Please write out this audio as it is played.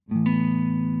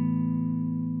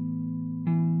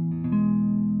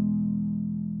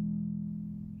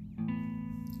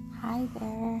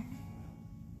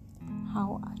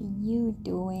you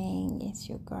doing? It's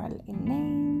your girl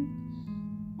Elaine,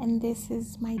 and this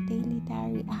is my daily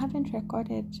diary. I haven't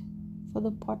recorded for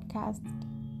the podcast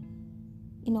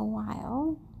in a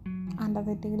while under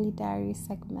the daily diary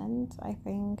segment, I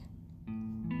think.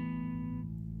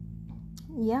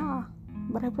 Yeah,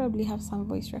 but I probably have some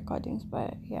voice recordings,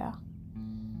 but yeah.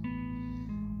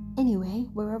 Anyway,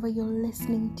 wherever you're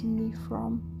listening to me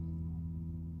from,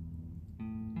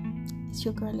 it's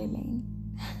your girl Elaine.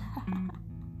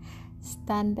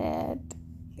 Standard.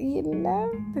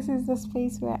 This is the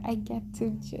space where I get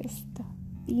to just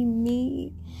be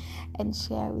me and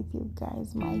share with you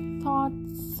guys my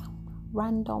thoughts,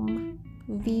 random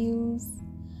views,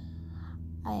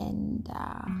 and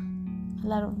a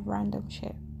lot of random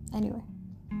shit. Anyway,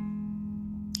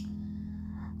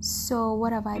 so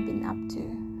what have I been up to?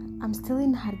 I'm still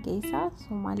in Hargeisa,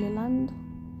 Somaliland.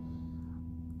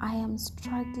 I am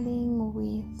struggling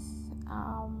with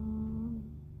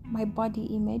my body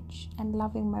image and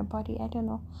loving my body. I don't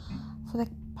know. For the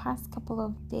past couple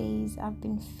of days, I've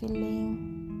been feeling.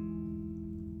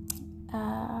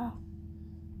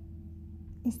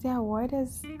 Is there a word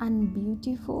as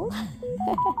unbeautiful?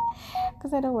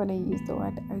 Because I don't want to use the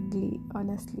word ugly,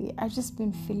 honestly. I've just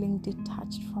been feeling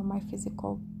detached from my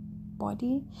physical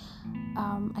body.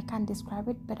 I can't describe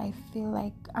it, but I feel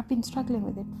like I've been struggling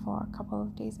with it for a couple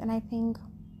of days, and I think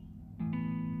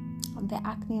the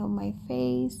acne on my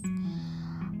face,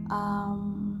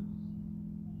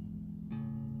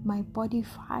 my body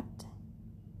fat.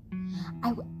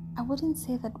 I wouldn't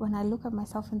say that when I look at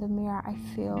myself in the mirror I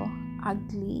feel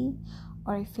ugly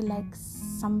or I feel like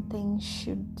something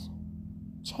should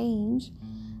change.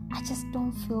 I just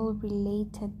don't feel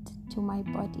related to my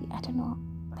body. I don't know,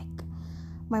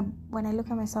 when I look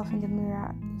at myself in the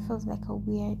mirror, it feels like a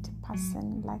weird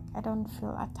person. Like I don't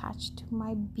feel attached to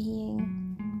my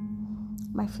being,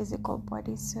 my physical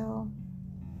body. So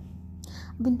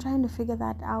I've been trying to figure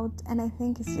that out, and I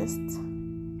think it's just,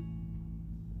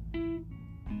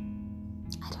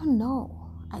 I don't know.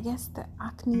 I guess the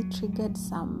acne triggered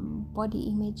some body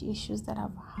image issues that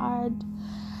I've had,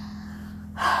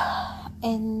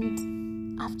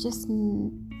 and I've just,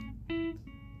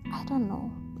 I don't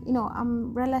know.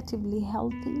 I'm relatively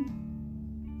healthy.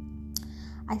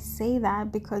 I say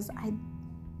that because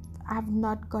I've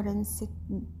not gotten sick.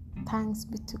 Thanks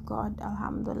be to God,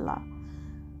 alhamdulillah.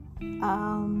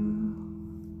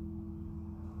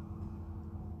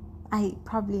 I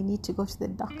probably need to go to the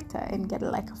doctor and get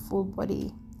a full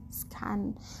body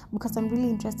scan because I'm really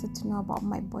interested to know about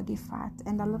my body fat.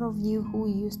 And a lot of you who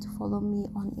used to follow me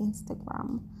on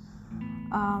Instagram,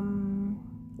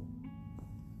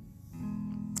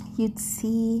 you'd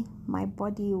see my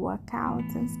body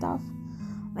workouts and stuff.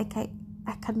 Like I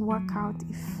can work out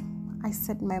if I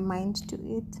set my mind to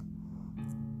it.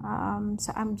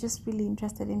 So I'm just really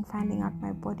interested in finding out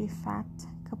my body fat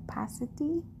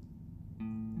capacity.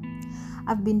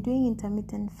 I've been doing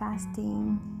intermittent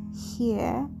fasting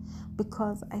here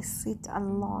because I sit a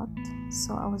lot.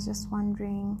 So I was just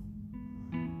wondering,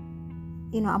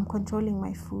 I'm controlling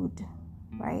my food,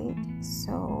 right?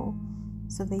 So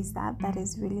there's that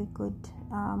is really good.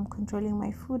 Controlling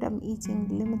my food. I'm eating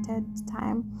limited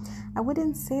time. I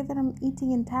wouldn't say that I'm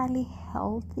eating entirely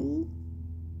healthy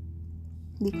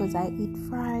because I eat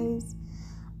fries,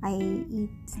 I eat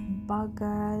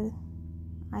burger,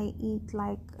 I eat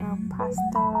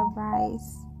pasta,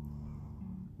 rice,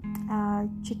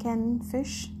 chicken,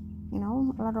 fish, a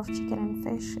lot of chicken and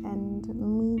fish and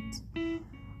meat.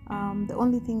 The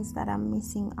only things that I'm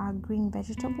missing are green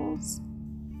vegetables,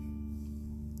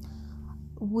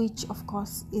 which of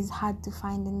course is hard to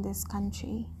find in this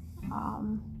country.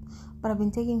 But I've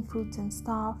been taking fruits and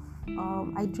stuff.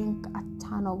 I drink a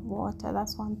ton of water.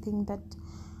 That's one thing that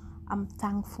I'm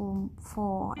thankful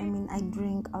for. I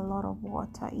drink a lot of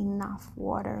water, enough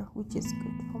water, which is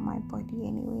good for my body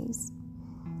anyways.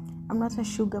 I'm not a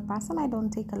sugar person. I don't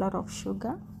take a lot of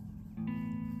sugar.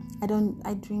 I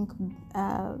drink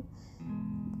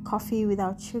coffee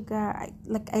without sugar. I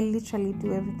literally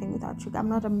do everything without sugar. I'm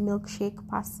not a milkshake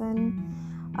person.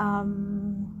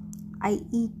 I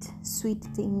eat sweet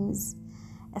things,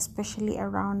 especially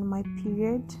around my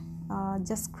period,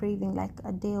 just craving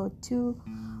a day or two,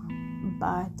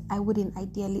 but I wouldn't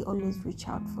ideally always reach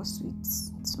out for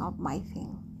sweets. It's not my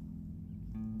thing.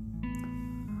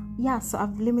 Yeah, so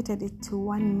I've limited it to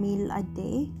 1 meal a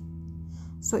day.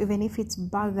 So even if it's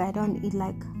burger, I don't eat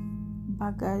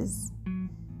burgers.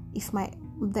 If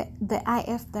the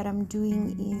IF that I'm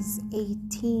doing is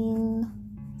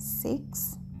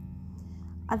 18.6,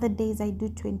 Other days I do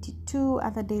 22,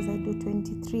 other days I do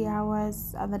 23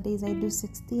 hours, other days I do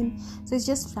 16. So it's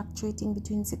just fluctuating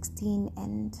between 16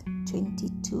 and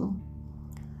 22.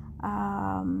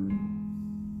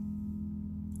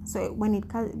 So when it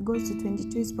goes to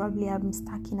 22, it's probably I'm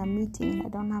stuck in a meeting, I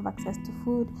don't have access to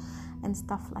food and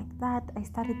stuff like that. I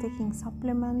started taking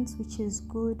supplements, which is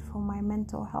good for my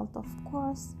mental health, of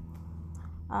course.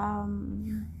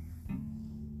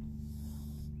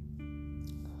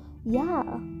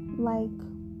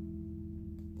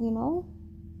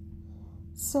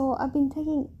 So I've been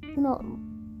taking,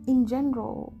 in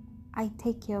general, I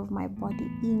take care of my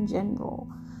body in general.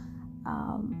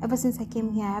 Ever since I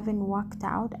came here, I haven't worked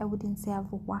out. I wouldn't say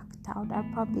I've worked out. I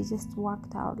probably just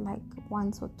worked out like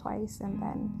once or twice, and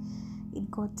then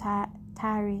it got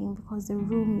tiring because the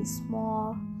room is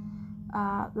small.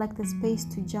 Like the space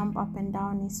to jump up and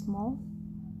down is small.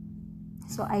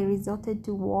 So I resorted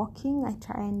to walking. I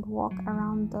try and walk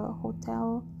around the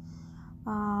hotel,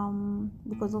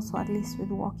 because also at least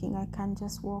with walking I can't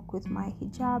just walk with my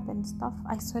hijab and stuff.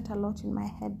 I sweat a lot in my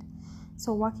head,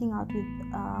 so working out with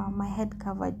my head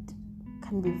covered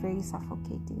can be very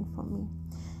suffocating for me.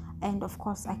 And of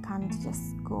course I can't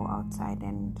just go outside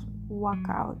and work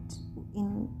out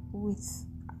with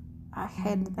a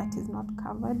head that is not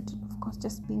covered, of course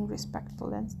just being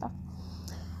respectful and stuff.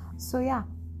 So yeah,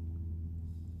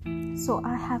 so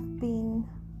I have been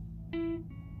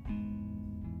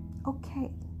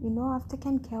okay, I've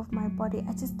taken care of my body.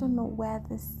 I just don't know where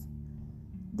this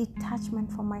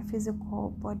detachment from my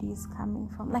physical body is coming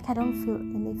from. Like I don't feel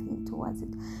anything towards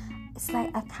it. It's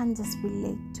like I can't just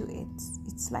relate to it.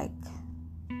 It's like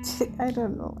I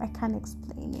don't know, I can't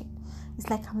explain it. It's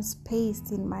like I'm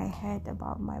spaced in my head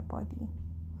about my body.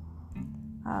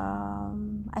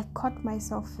 I caught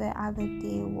myself the other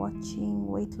day watching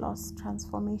weight loss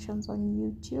transformations on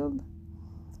YouTube,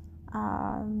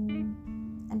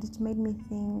 and it made me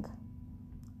think,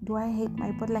 do I hate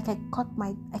my body? Like I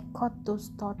caught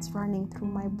those thoughts running through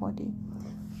my body.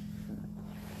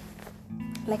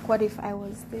 Like what if I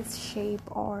was this shape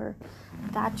or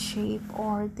that shape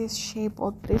or this shape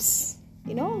or this,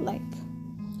 like.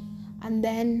 And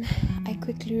then I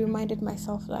quickly reminded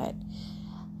myself that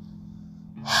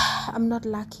I'm not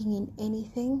lacking in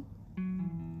anything.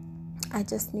 I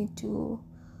just need to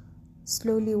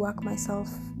slowly work myself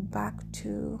back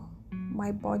to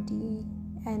my body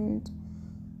and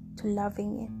to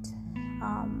loving it.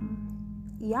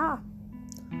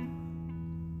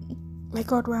 My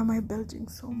God, why am I belching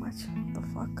so much? What the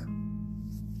fuck?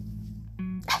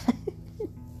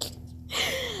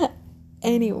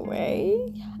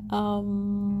 Anyway,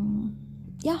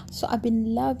 so I've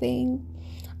been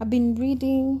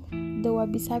reading the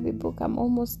Wabi Sabi book. I'm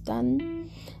almost done,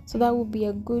 so that will be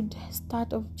a good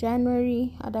start of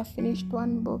January. I'd have finished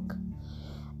one book.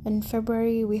 In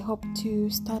February we hope to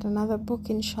start another book,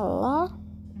 inshallah.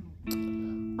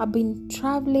 I've been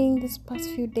traveling this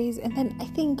past few days, and then I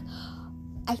think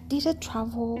I did a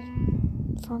travel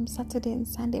from Saturday and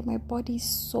Sunday. My body is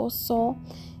so sore.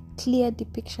 Clear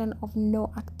depiction of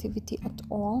no activity at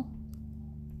all.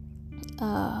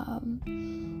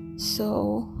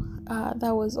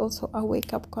 That was also a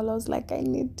wake-up call. I was like, I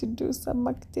need to do some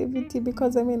activity,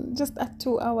 because just a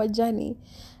 2-hour journey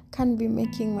can't be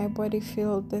making my body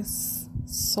feel this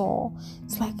sore.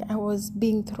 It's like I was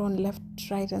being thrown left,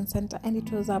 right and center, and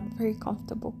it was a very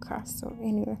comfortable car. So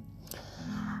anyway,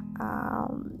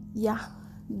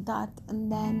 that.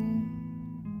 And then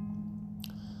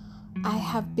I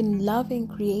have been loving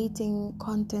creating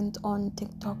content on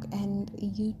TikTok and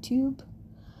YouTube.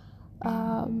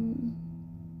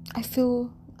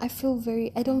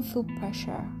 I don't feel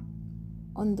pressure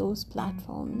on those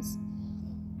platforms,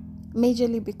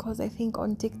 majorly because I think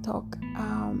on TikTok,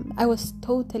 I was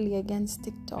totally against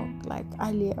TikTok. Like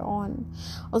earlier on,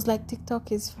 I was like,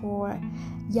 TikTok is for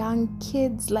young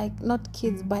kids, like not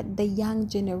kids but the young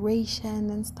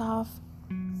generation and stuff.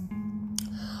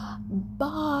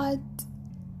 But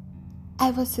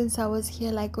ever since I was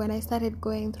here, like when I started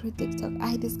going through TikTok,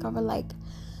 I discovered like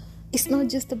it's not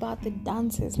just about the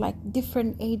dances. Like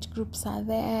different age groups are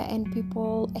there and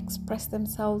people express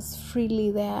themselves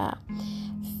freely there.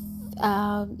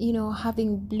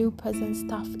 Having bloopers and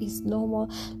stuff is normal.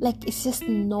 Like it's just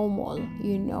normal,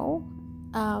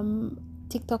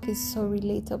 TikTok is so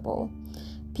relatable.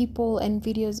 People and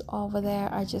videos over there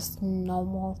are just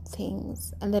normal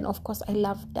things. And then of course I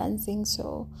love dancing,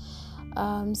 so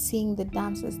seeing the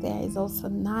dances there is also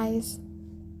nice.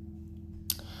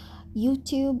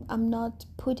 YouTube, I'm not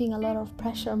putting a lot of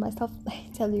pressure on myself. I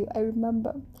tell you, I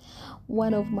remember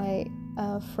one of my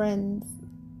friends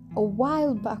a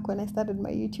while back when I started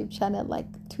my YouTube channel, like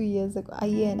 2 years ago, a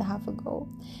year and a half ago,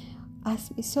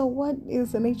 asked me, so what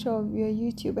is the nature of your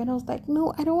YouTube? And I was like,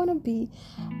 no, I don't want to be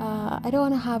I don't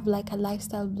want to have like a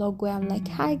lifestyle blog where I'm like,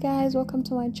 hi guys, welcome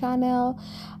to my channel,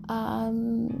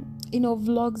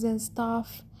 vlogs and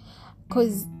stuff,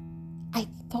 because I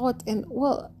thought, and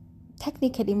well,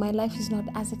 technically my life is not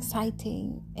as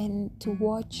exciting and to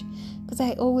watch, because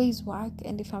I always work,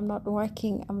 and if I'm not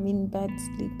working, I'm in bed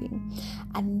sleeping.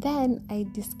 And then I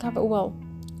discovered, well,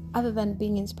 other than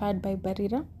being inspired by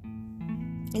Barira,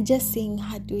 and just seeing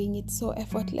her doing it so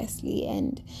effortlessly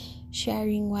and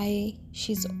sharing why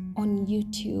she's on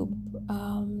YouTube,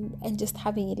 and just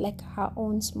having it like her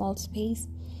own small space,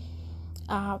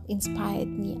 inspired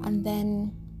me. And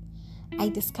then I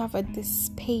discovered this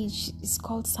page. It's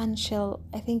called Sunshell.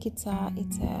 I think it's a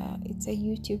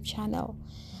YouTube channel.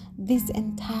 This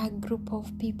entire group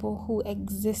of people who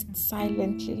exist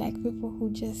silently, like people who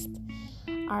just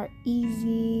are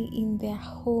easy in their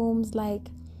homes, like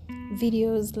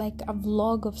videos, like a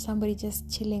vlog of somebody just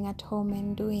chilling at home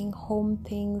and doing home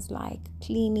things like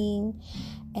cleaning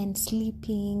and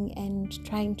sleeping and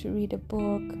trying to read a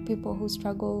book. People who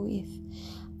struggle with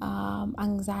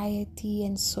anxiety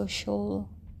and social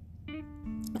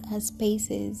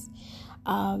spaces,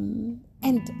 and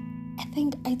I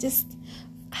think I just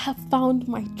have found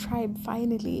my tribe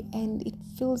finally, and it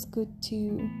feels good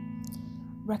to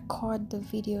record the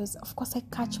videos. Of course, I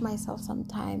catch myself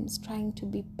sometimes trying to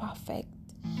be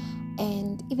perfect,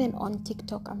 and even on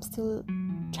TikTok I'm still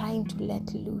trying to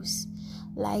let loose.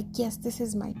 Like, yes, this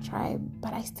is my tribe,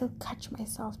 but I still catch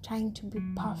myself trying to be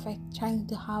perfect, trying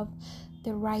to have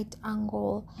the right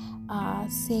angle,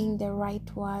 saying the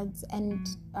right words, and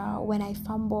when I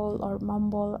fumble or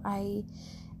mumble, I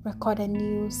record a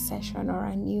new session or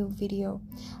a new video.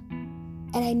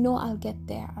 And I know I'll get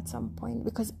there at some point,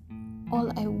 because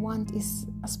all I want is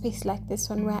a space like this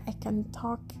one where I can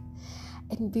talk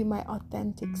and be my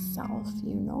authentic self,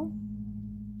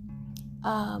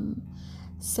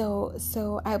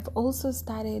 So I've also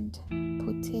started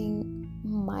putting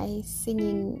my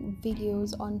singing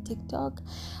videos on TikTok,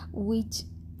 which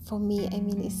for me,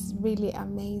 is really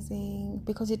amazing,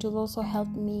 because it will also help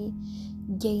me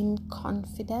gain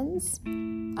confidence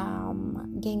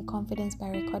by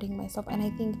recording myself. And I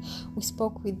think we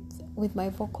spoke with my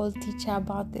vocal teacher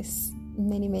about this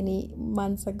many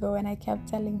months ago, and I kept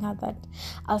telling her that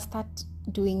I'll start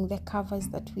doing the covers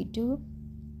that we do,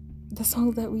 the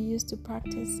songs that we used to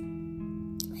practice.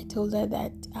 I told her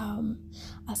that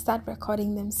I'll start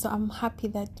recording them, so I'm happy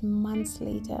that months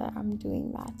later I'm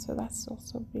doing that. So that's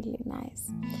also really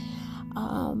nice.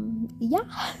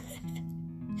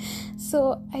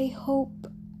 So I hope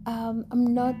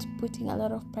I'm not putting a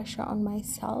lot of pressure on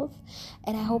myself,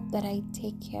 and I hope that I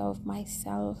take care of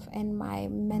myself and my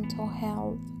mental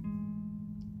health.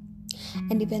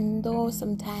 And even though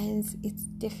sometimes it's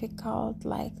difficult,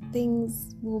 like,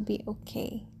 things will be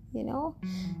okay,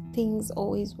 things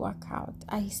always work out.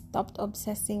 I stopped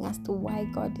obsessing as to why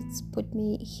God has put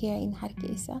me here in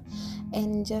Hargeisa,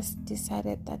 and just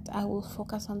decided that I will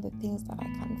focus on the things that I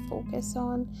can focus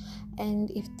on, and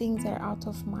if things are out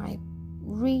of my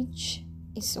reach,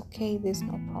 it's okay, there's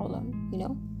no problem,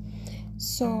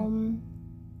 So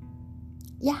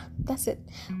that's it.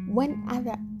 One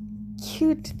other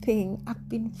cute thing, I've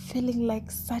been feeling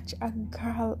like such a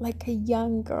girl, like a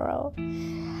young girl.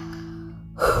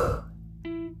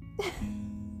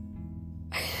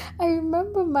 I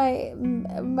remember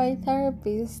my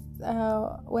therapist,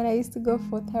 when I used to go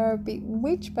for therapy,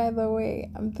 which, by the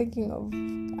way, I'm thinking of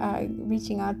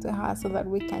reaching out to her so that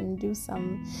we can do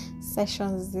some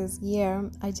sessions this year.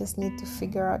 I just need to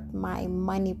figure out my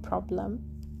money problem,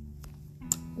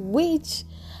 which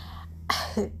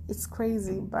it's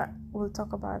crazy, but we'll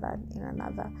talk about that in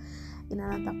another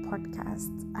podcast.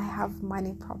 I have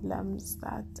money problems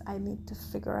that I need to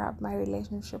figure out, my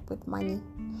relationship with money.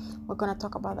 We're gonna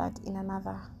talk about that in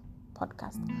another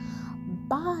podcast.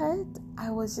 But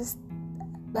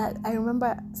I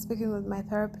remember speaking with my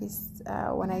therapist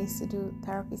when I used to do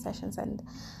therapy sessions, and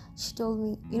she told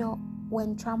me,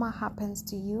 when trauma happens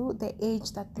to you, the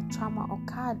age that the trauma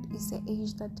occurred is the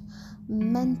age that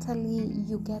mentally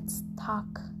you get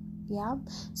stuck.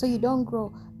 So you don't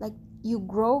grow, like, you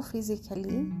grow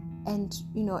physically and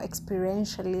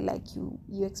experientially, like you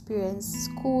experience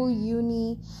school,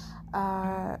 uni,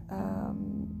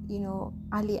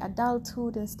 early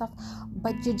adulthood and stuff,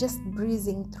 but you're just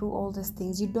breezing through all these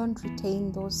things. You don't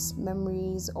retain those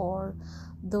memories or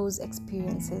those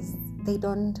experiences. They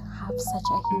don't have such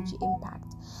a huge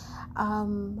impact,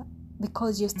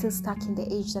 because you're still stuck in the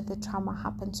age that the trauma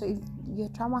happened. So if your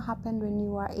trauma happened when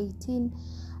you were 18,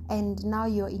 and now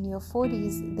you're in your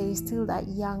 40s, there is still that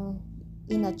young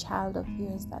inner child of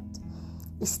yours that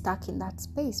is stuck in that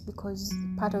space because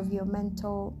part of your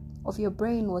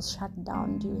brain was shut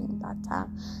down during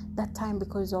that time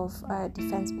because of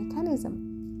defense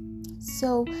mechanism.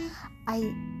 So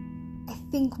I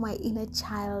think my inner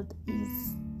child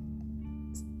is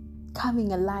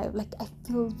coming alive. Like, I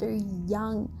feel very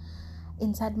young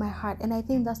inside my heart, and I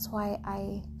think that's why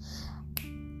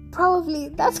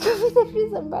that's could be the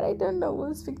reason, but I don't know.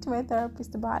 We'll speak to my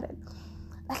therapist about it.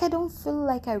 Like, I don't feel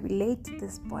like I relate to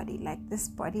this body. Like, this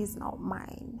body is not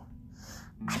mine.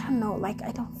 I don't know. Like,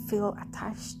 I don't feel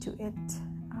attached to it.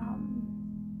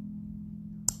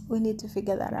 We need to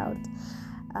figure that out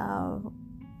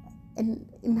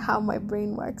in how my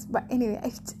brain works. But anyway,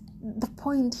 the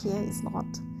point here is not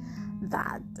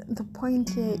that. The point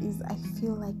here is I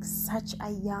feel like such a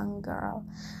young girl.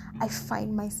 I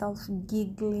find myself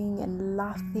giggling and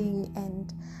laughing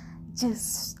and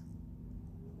just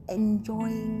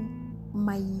enjoying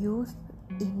my youth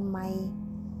in my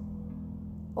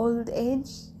old age.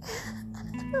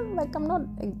 Like, I'm not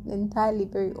entirely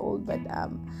very old, but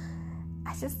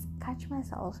I just catch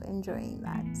myself enjoying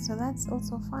that. So that's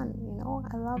also fun,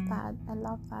 I love that,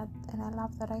 and I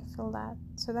love that I feel that.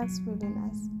 So that's really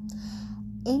nice.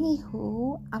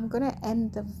 Anywho, I'm gonna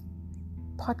end the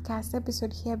podcast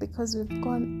episode here because we've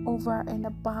gone over and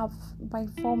above by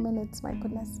 4 minutes. My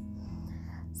goodness.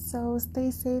 So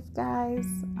stay safe, guys.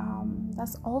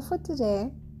 That's all for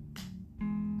today.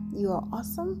 You are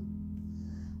awesome.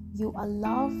 You are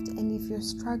loved, and if you're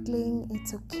struggling,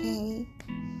 it's okay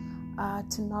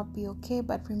to not be okay.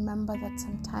 But remember that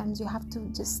sometimes you have to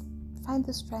just find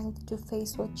the strength to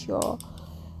face what you're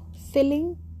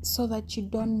feeling, so that you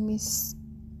don't miss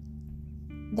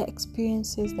the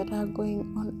experiences that are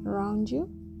going on around you.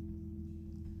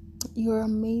 You're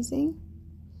amazing.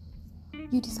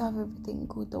 You deserve everything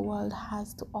good the world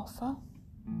has to offer,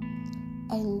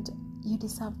 and you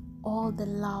deserve all the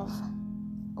love.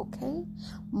 Okay?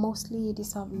 Mostly you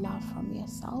deserve love from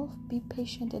yourself. Be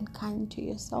patient and kind to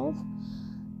yourself.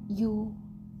 You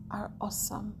are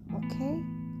awesome. Okay?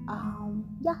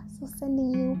 So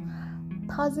sending you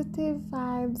positive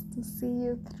vibes to see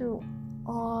you through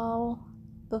all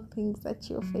the things that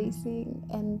you're facing,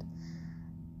 and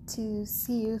to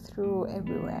see you through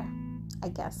everywhere, I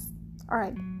guess. All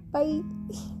right, bye.